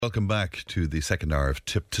Welcome back to the second hour of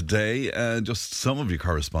Tip Today. Just some of your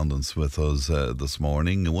correspondence with us this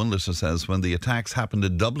morning. One listener says, when the attacks happened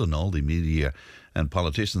in Dublin, all the media and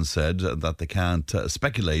politicians said that they can't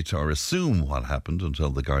speculate or assume what happened until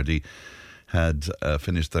the Gardaí had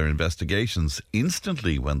finished their investigations.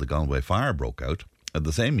 Instantly, when the Galway fire broke out,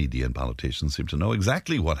 the same media and politicians seem to know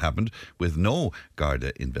exactly what happened with no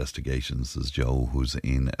Garda investigations, says Joe, who's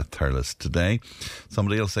in Thurles today.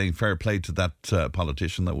 Somebody else saying fair play to that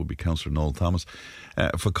politician, that would be Councillor Noel Thomas,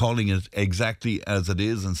 for calling it exactly as it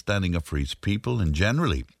is and standing up for his people. And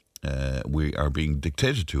generally, we are being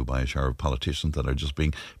dictated to by a shower of politicians that are just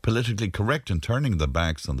being politically correct and turning their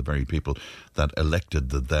backs on the very people that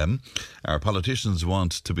elected them. Our politicians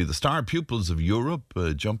want to be the star pupils of Europe,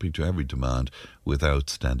 jumping to every demand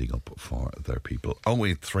without standing up for their people.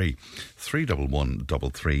 083 311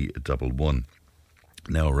 3311.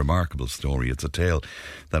 Now, a remarkable story. It's a tale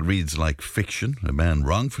that reads like fiction. A man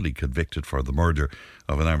wrongfully convicted for the murder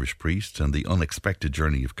of an Irish priest and the unexpected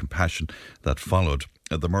journey of compassion that followed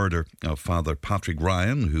the murder of Father Patrick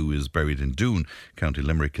Ryan, who is buried in Doon, County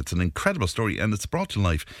Limerick. It's an incredible story, and it's brought to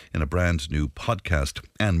life in a brand new podcast.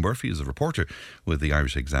 Anne Murphy is a reporter with the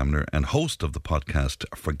Irish Examiner and host of the podcast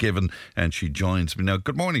Forgiven, and she joins me now.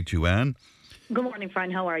 Good morning to you, Anne. Good morning,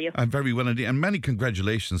 Fran. How are you? I'm very well indeed, and many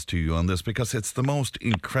congratulations to you on this, because it's the most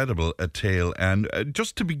incredible tale. And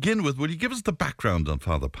just to begin with, will you give us the background on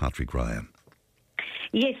Father Patrick Ryan?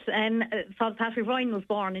 Yes, Father Patrick Ryan was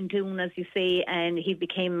born in Doon, as you say, and he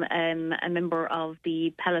became a member of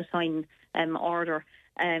the Palatine order.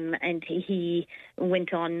 And he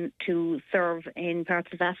went on to serve in parts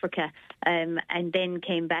of Africa and then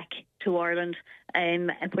came back to Ireland,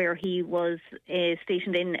 where he was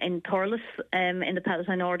stationed in Thurles in the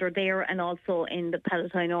Palatine Order there, and also in the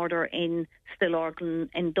Palatine Order in Stillorgan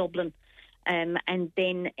in Dublin. And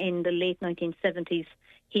then in the late 1970s,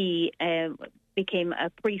 he became a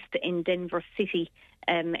priest in Denver City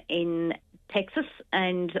in Texas,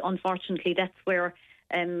 and unfortunately that's where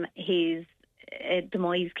his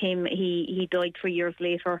demise came. He died 3 years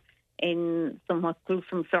later in somewhat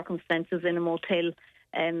gruesome circumstances in a motel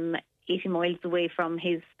 80 miles away from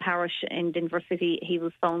his parish in Denver City. He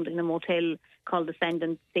was found in a motel called the Sand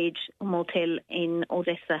and Sage Motel in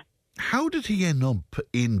Odessa. How did he end up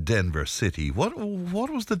in Denver City? What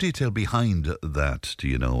was the detail behind that, do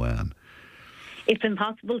you know, Anne? It's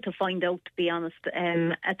impossible to find out, to be honest.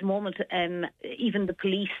 At the moment, even the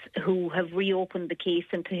police who have reopened the case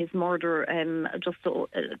into his murder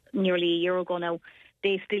nearly a year ago now,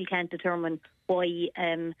 they still can't determine why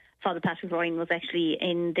Father Patrick Ryan was actually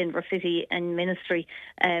in Denver City in ministry.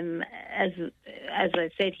 As I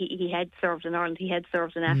said, he had served in Ireland, he had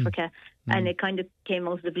served in Africa, and it kind of came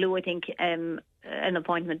out of the blue, I think, an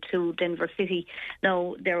appointment to Denver City.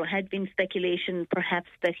 Now, there had been speculation perhaps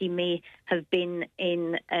that he may have been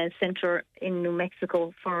in a centre in New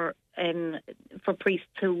Mexico for priests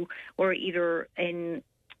who were either in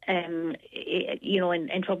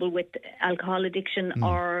trouble with alcohol addiction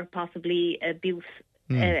or possibly abuse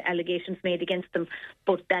allegations made against them.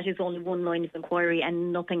 But that is only one line of inquiry,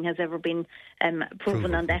 and nothing has ever been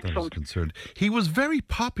proven on that front. Concerned. He was very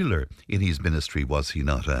popular in his ministry, was he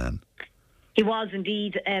not, Anne? He was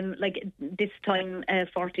indeed. Like this time,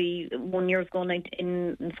 41 years ago,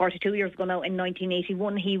 42 years ago now, in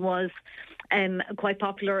 1981, he was quite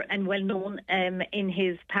popular and well known in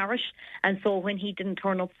his parish. And so when he didn't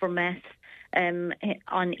turn up for Mass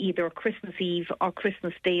on either Christmas Eve or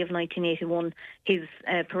Christmas Day of 1981, his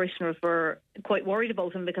parishioners were quite worried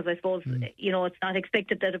about him, because I suppose, it's not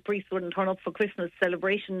expected that a priest wouldn't turn up for Christmas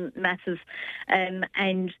celebration masses.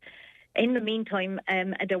 And in the meantime,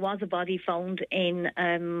 there was a body found in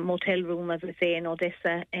a motel room, as I say, in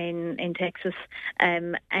Odessa in Texas.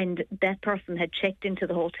 And that person had checked into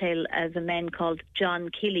the hotel as a man called John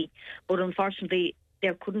Kelly. But unfortunately,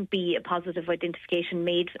 there couldn't be a positive identification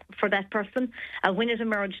made for that person. And when it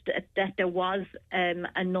emerged that there was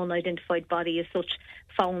a non-identified body as such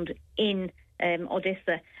found in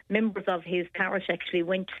Odessa, members of his parish actually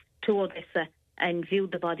went to Odessa and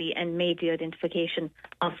viewed the body and made the identification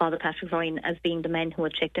of Father Patrick Ryan as being the man who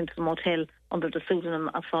had checked into the motel under the pseudonym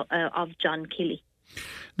of John Kelly.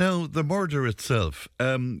 Now, the murder itself,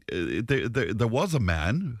 there was a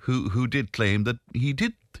man who did claim that he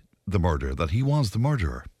did the murder, that he was the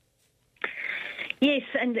murderer. Yes,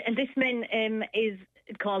 and this man is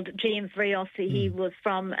called James Reyes. He was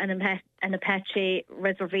from an Apache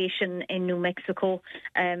reservation in New Mexico.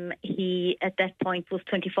 He, at that point, was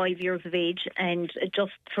 25 years of age, and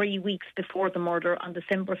just 3 weeks before the murder, on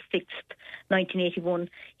December 6th, 1981,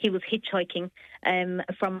 he was hitchhiking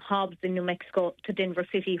from Hobbs in New Mexico to Denver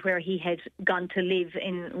City, where he had gone to live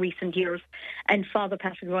in recent years, and Father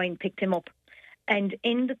Patrick Ryan picked him up. And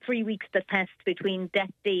in the 3 weeks that passed between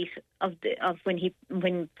that date of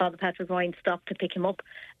when Father Patrick Ryan stopped to pick him up,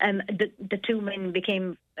 the two men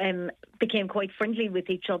became quite friendly with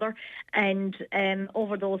each other. And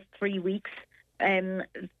over those 3 weeks, the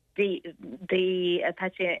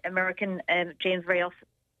Apache American James Reyes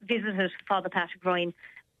visited Father Patrick Ryan,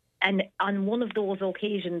 and on one of those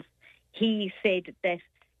occasions, he said that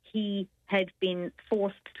he had been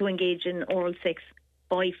forced to engage in oral sex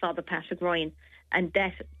by Father Patrick Ryan. And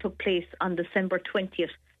that took place on December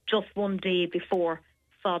 20th, just one day before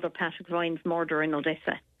Father Patrick Ryan's murder in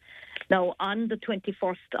Odessa. Now, on the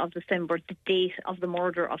 21st of December, the date of the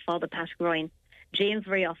murder of Father Patrick Ryan, James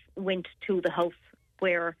Reyes went to the house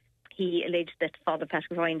where he alleged that Father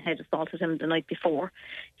Patrick Ryan had assaulted him the night before.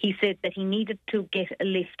 He said that he needed to get a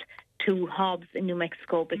lift to Hobbs in New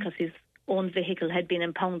Mexico because his own vehicle had been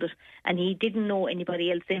impounded, and he didn't know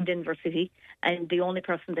anybody else in Denver City, and the only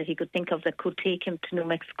person that he could think of that could take him to New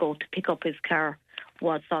Mexico to pick up his car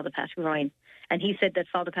was Father Patrick Ryan. And he said that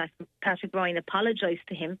Father Patrick Ryan apologised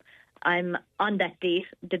to him on that date,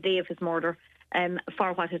 the day of his murder,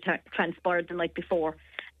 for what had transpired the night before.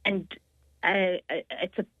 And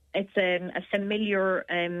it's a familiar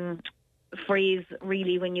phrase,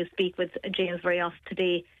 really, when you speak with James Reyes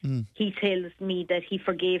today. He tells me that he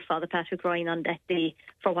forgave Father Patrick Ryan on that day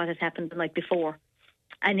for what had happened the night before.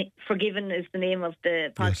 And Forgiven is the name of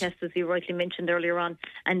the podcast, as you rightly mentioned earlier on,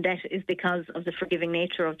 and that is because of the forgiving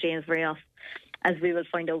nature of James Reyes, as we will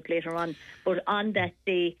find out later on. But on that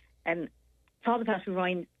day, Father Patrick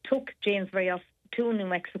Ryan took James Reyes to New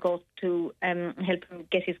Mexico to help him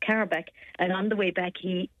get his car back, and on the way back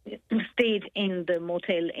he stayed in the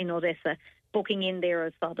motel in Odessa, booking in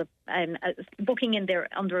there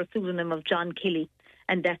under a pseudonym of John Kelly,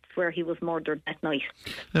 and that's where he was murdered that night.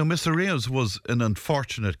 Now, Mr. Reyes was an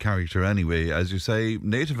unfortunate character anyway, as you say,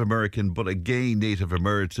 Native American, but a gay Native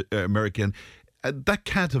American. That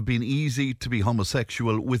can't have been easy to be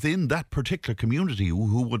homosexual within that particular community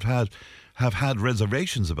who would have had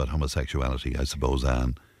reservations about homosexuality, I suppose,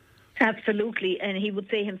 Anne. Absolutely, and he would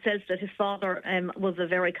say himself that his father was a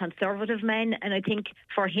very conservative man, and I think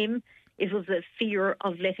for him it was a fear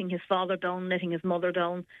of letting his father down, letting his mother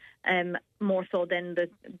down, more so than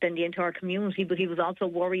the entire community. But he was also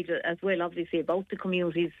worried as well, obviously, about the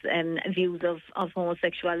community's views of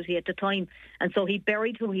homosexuality at the time, and so he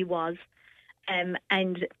buried who he was. And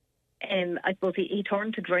I suppose he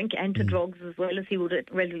turned to drink and to drugs as well, as he would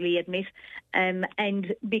readily admit,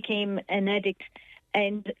 and became an addict.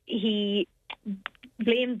 And he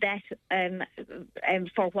blamed that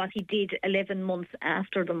for what he did 11 months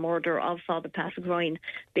after the murder of Father Patrick Ryan,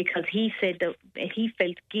 because he said that he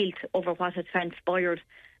felt guilt over what had transpired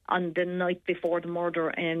on the night before the murder,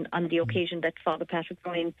 and on the occasion that Father Patrick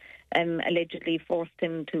Ryan allegedly forced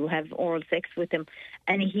him to have oral sex with him.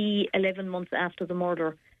 And he, 11 months after the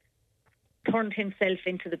murder, turned himself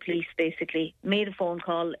into the police, basically, made a phone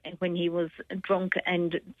call when he was drunk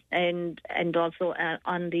and also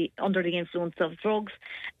under the influence of drugs,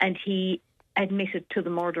 and he admitted to the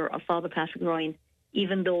murder of Father Patrick Ryan,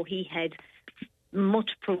 even though he had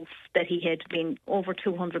much proof that he had been over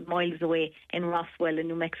 200 miles away in Roswell in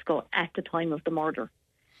New Mexico at the time of the murder.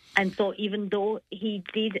 And so even though he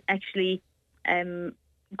did actually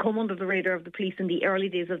come under the radar of the police in the early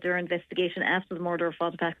days of their investigation after the murder of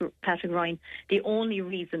Father Patrick Ryan, the only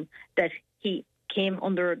reason that he came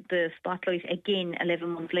under the spotlight again 11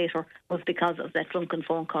 months later was because of that drunken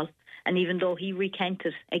phone call. And even though he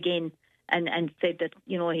recanted again and said that,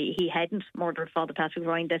 you know, he hadn't murdered Father Patrick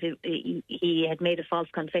Ryan, that he had made a false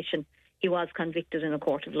confession, he was convicted in a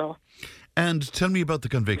court of law. And tell me about the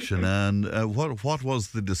conviction, and what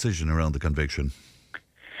was the decision around the conviction?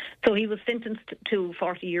 So he was sentenced to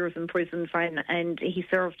 40 years in prison, Fran, and he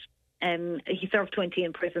served 20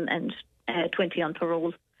 in prison and 20 on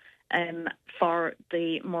parole for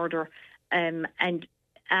the murder. And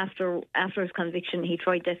after his conviction, he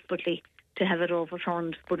tried desperately to have it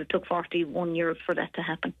overturned, but it took 41 years for that to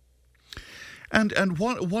happen. And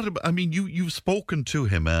what I mean, you've spoken to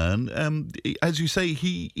him, Anne. As you say,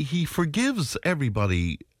 he forgives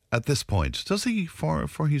everybody at this point, does he? For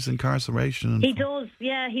his incarceration? He does,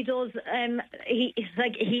 yeah, he does.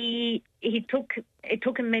 It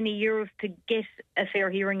took him many years to get a fair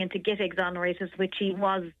hearing and to get exonerated, which he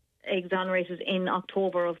was exonerated in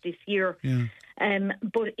October of this year. Yeah.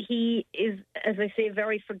 But he is, as I say, a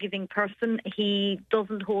very forgiving person. He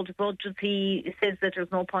doesn't hold grudges. He says that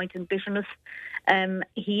there's no point in bitterness.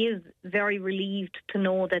 He is very relieved to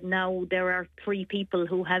know that now there are 3 people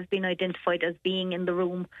who have been identified as being in the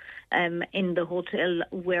room in the hotel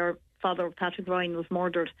where Father Patrick Ryan was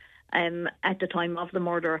murdered at the time of the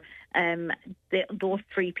murder. Those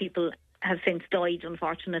 3 people have since died,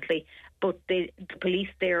 unfortunately, but the police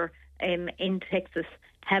there in Texas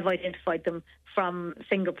have identified them from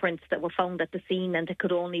fingerprints that were found at the scene, and they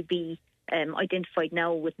could only be identified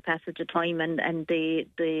now with the passage of time and the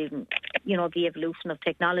evolution of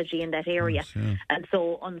technology in that area. Yes, yeah. And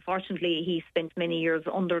so, unfortunately, he spent many years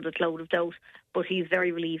under the cloud of doubt, but he's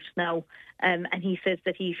very relieved now. And he says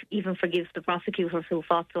that he even forgives the prosecutors who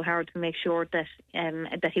fought so hard to make sure that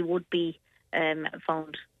that he would be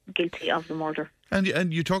found guilty of the murder.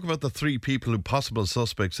 And you talk about the 3 people who possible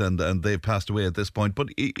suspects and they've passed away at this point, but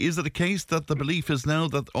is it a case that the belief is now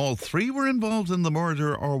that all 3 were involved in the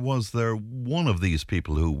murder, or was there one of these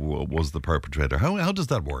people who was the perpetrator? How does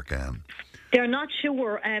that work, Anne? They're not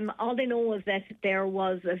sure. All they know is that there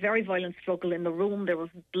was a very violent struggle in the room. There was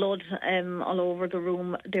blood all over the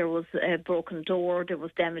room. There was a broken door. There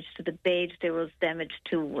was damage to the bed. There was damage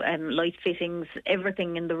to light fittings,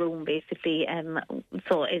 everything in the room, basically.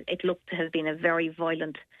 So it looked to have been a very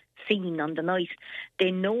violent scene on the night.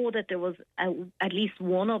 They know that there was at least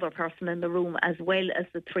one other person in the room, as well as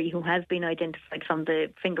the 3 who have been identified from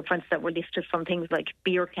the fingerprints that were lifted from things like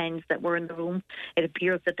beer cans that were in the room. It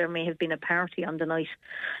appears that there may have been a party on the night.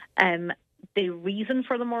 The reason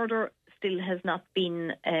for the murder still has not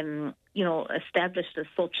been established as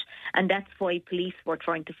such, and that's why police were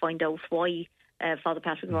trying to find out why Father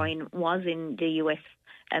Patrick Ryan was in the US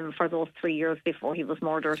for those 3 years before he was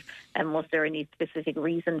murdered. Was there any specific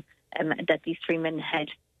reason that these 3 men had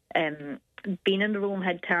been in the room,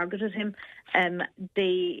 had targeted him?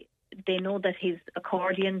 They know that his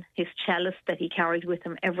accordion, his chalice that he carried with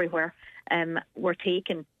him everywhere, were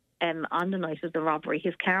taken on the night of the robbery.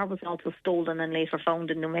 His car was also stolen and later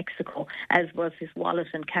found in New Mexico, as was his wallet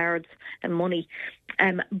and cards and money.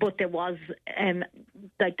 But there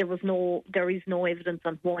is no evidence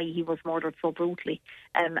on why he was murdered so brutally.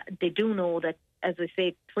 They do know that, as I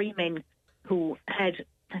say, 3 men who had,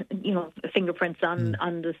 fingerprints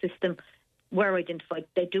on the system were identified.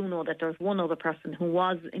 They do know that there's one other person who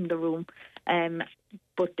was in the room,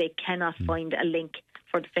 but they cannot find a link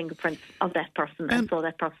for the fingerprints of that person, and so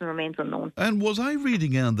that person remains unknown. And was I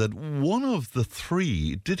reading, Anne, that one of the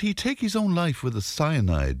 3, did he take his own life with a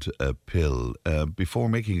cyanide pill before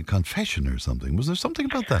making a confession or something? Was there something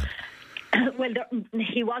about that? Well,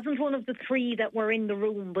 he wasn't one of the 3 that were in the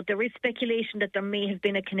room, but there is speculation that there may have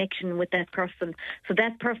been a connection with that person. So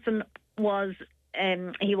that person was,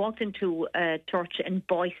 he walked into a church in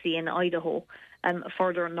Boise in Idaho,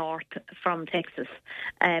 further north from Texas.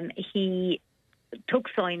 He took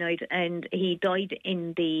cyanide and he died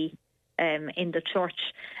in the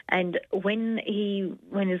church. And when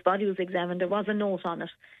his body was examined, there was a note on it.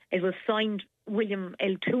 It was signed William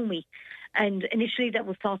L. Toomey. And initially that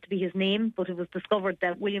was thought to be his name, but it was discovered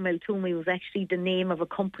that William L. Toomey was actually the name of a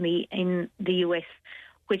company in the US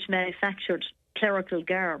which manufactured clerical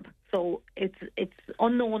garb. So it's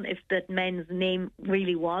unknown if that man's name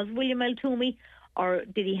really was William L. Toomey, or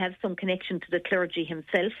did he have some connection to the clergy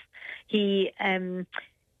himself? He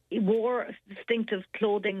wore distinctive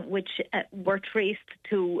clothing which were traced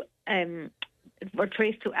to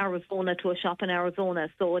Arizona, to a shop in Arizona.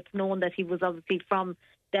 So it's known that he was obviously from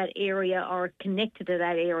that area or connected to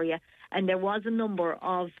that area. And there was a number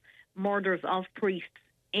of murders of priests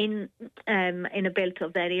in a belt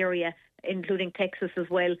of that area, including Texas as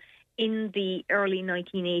well, in the early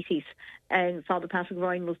 1980s. And Father Patrick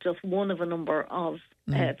Ryan was just one of a number of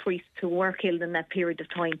priests who were killed in that period of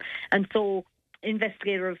time. And so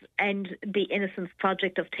investigators and the Innocence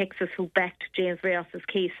Project of Texas, who backed James Rios's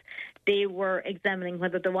case, they were examining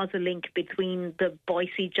whether there was a link between the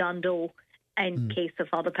Boise John Doe and case of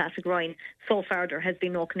Father Patrick Ryan. So far there has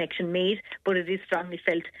been no connection made, but it is strongly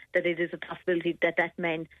felt that it is a possibility that that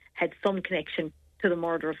man had some connection to the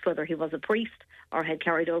murders, whether he was a priest or had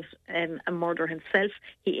carried out a murder himself.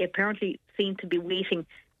 He apparently seemed to be waiting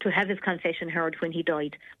to have his confession heard when he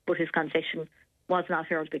died, but his confession was not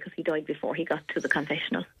heard because he died before he got to the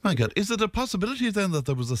confessional. My God, is it a possibility then that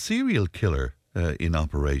there was a serial killer in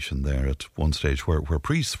operation there at one stage where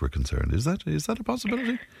priests were concerned? Is that a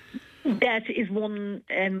possibility? That is one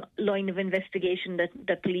line of investigation that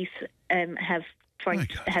the police have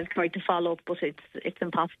tried to follow up, but it's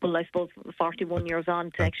impossible, I suppose, 41 years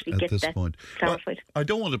on to actually get that point. clarified. Well, I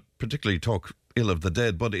don't want to particularly talk ill of the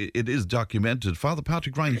dead, but it is documented. Father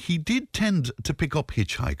Patrick Ryan, he did tend to pick up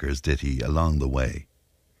hitchhikers, did he, along the way?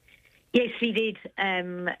 Yes, he did.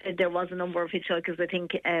 There was a number of hitchhikers, I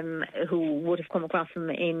think, who would have come across him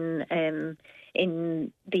in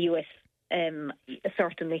the US,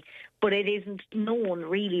 certainly. But it isn't known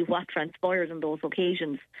really what transpired on those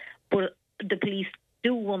occasions. But the police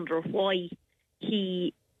do wonder why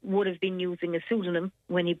he would have been using a pseudonym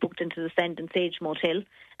when he booked into the Sand and Sage Motel.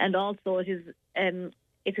 And also it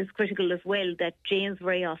is critical as well that James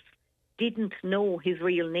Reyes didn't know his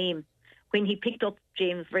real name. When he picked up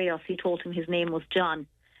James Reyes, he told him his name was John.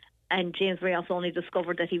 And James Reyes only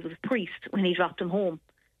discovered that he was a priest when he dropped him home.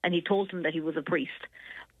 And he told him that he was a priest.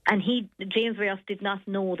 And James Reyes did not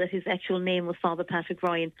know that his actual name was Father Patrick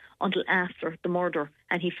Ryan until after the murder.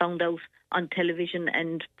 And he found out on television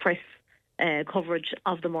and press coverage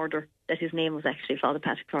of the murder that his name was actually Father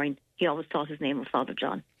Patrick Ryan. He always thought his name was Father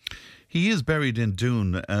John. He is buried in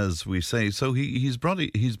Doon, as we say. So his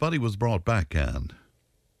body was brought back, Anne.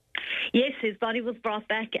 Yes, his body was brought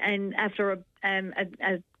back, and after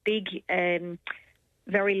a big,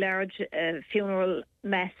 very large funeral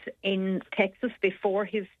mass in Texas before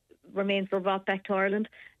his remains were brought back to Ireland,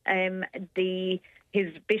 his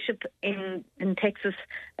bishop in Texas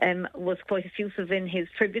was quite effusive in his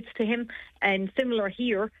tributes to him. And similar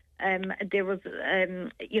here, there was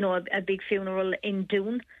a big funeral in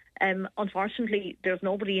Doon. Unfortunately, there's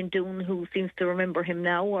nobody in Doon who seems to remember him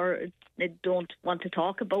now, or they don't want to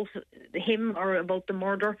talk about him or about the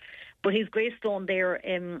murder. But his gravestone there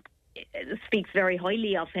speaks very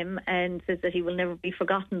highly of him and says that he will never be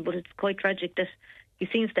forgotten. But it's quite tragic that he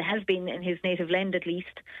seems to have been in his native land, at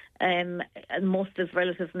least. And most of his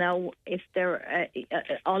relatives now, if they're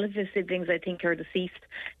all of his siblings, I think, are deceased.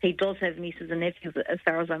 He does have nieces and nephews, as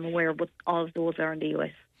far as I'm aware, but all of those are in the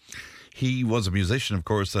US. He was a musician, of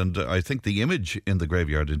course, and I think the image in the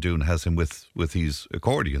graveyard in Doon has him with his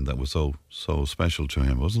accordion that was so special to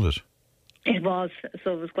him, wasn't it? It was.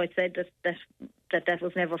 So it was quite sad that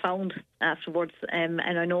was never found afterwards. And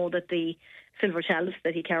I know that the silver chalice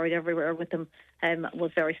that he carried everywhere with him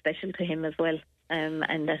was very special to him as well.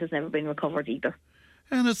 And that has never been recovered either.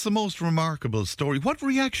 And it's the most remarkable story. What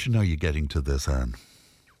reaction are you getting to this, Anne?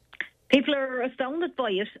 People are astounded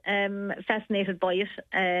by it, fascinated by it.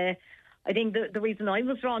 I think the reason I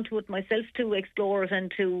was drawn to it myself to explore it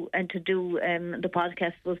and to do the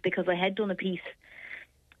podcast was because I had done a piece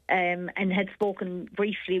and had spoken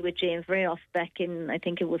briefly with James Reyes back in, I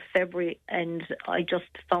think it was February, and I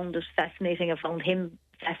just found it fascinating. I found him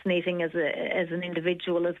fascinating as an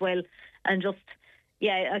individual as well, and just,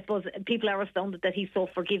 I suppose people are astounded that he's so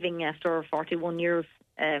forgiving after 41 years,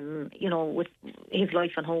 with his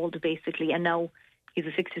life on hold, basically. And now he's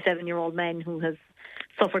a 67-year-old man who has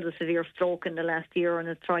suffered a severe stroke in the last year and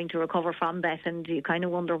is trying to recover from that. And you kind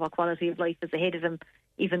of wonder what quality of life is ahead of him,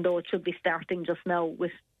 even though it should be starting just now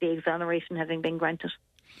with the exoneration having been granted.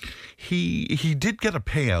 He did get a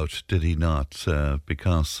payout, did he not,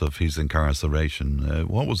 because of his incarceration?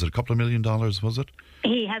 What was it, a couple of $1 million, was it?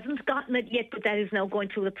 He hasn't gotten it yet, but that is now going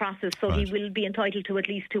through the process. So Right. He will be entitled to at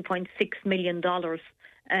least $2.6 million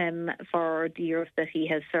for the years that he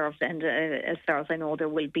has served. And as far as I know, there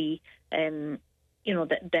will be, that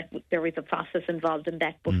there is a process involved in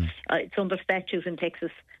that. But it's under statute in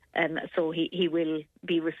Texas, so he will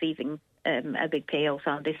be receiving a big payout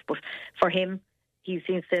on this. But for him, he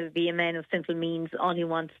seems to be a man of simple means. All he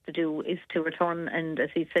wants to do is to return and,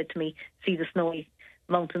 as he said to me, see the snowy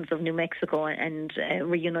mountains of New Mexico and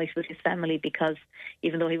reunite with his family, because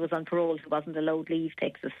even though he was on parole, he wasn't allowed to leave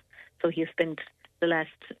Texas. So he has spent the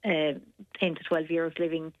last 10 to 12 years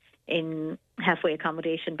living in halfway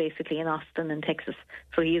accommodation, basically, in Austin in Texas.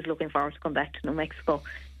 So he is looking forward to come back to New Mexico.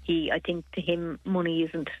 I think to him, money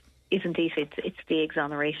isn't it? It's the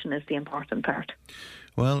exoneration is the important part.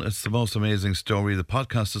 Well, it's the most amazing story. The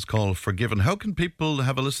podcast is called Forgiven. How can people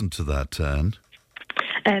have a listen to that, Anne?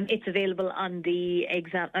 It's available on the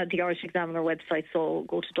Irish Examiner website, so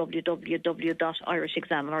go to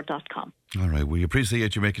www.irishexaminer.com. All right, we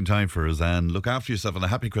appreciate you making time for us, Anne. Look after yourself and a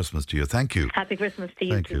happy Christmas to you. Thank you. Happy Christmas to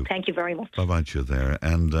you too. Thank you very much. Bye-bye to you there.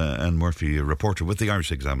 And Anne Murphy, a reporter with the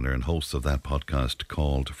Irish Examiner and host of that podcast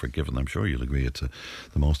called Forgiven. I'm sure you'll agree it's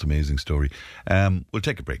the most amazing story. We'll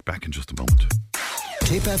take a break. Back in just a moment.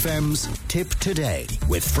 Tip FM's Tip Today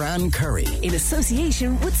with Fran Curry. In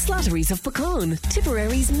association with Slattery's of Puckane,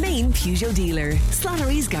 Tipperary's main Peugeot dealer.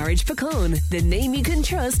 Slattery's Garage Puckane, the name you can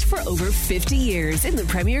trust for over 50 years in the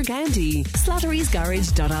Premier County.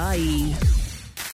 Slattery'sGarage.ie.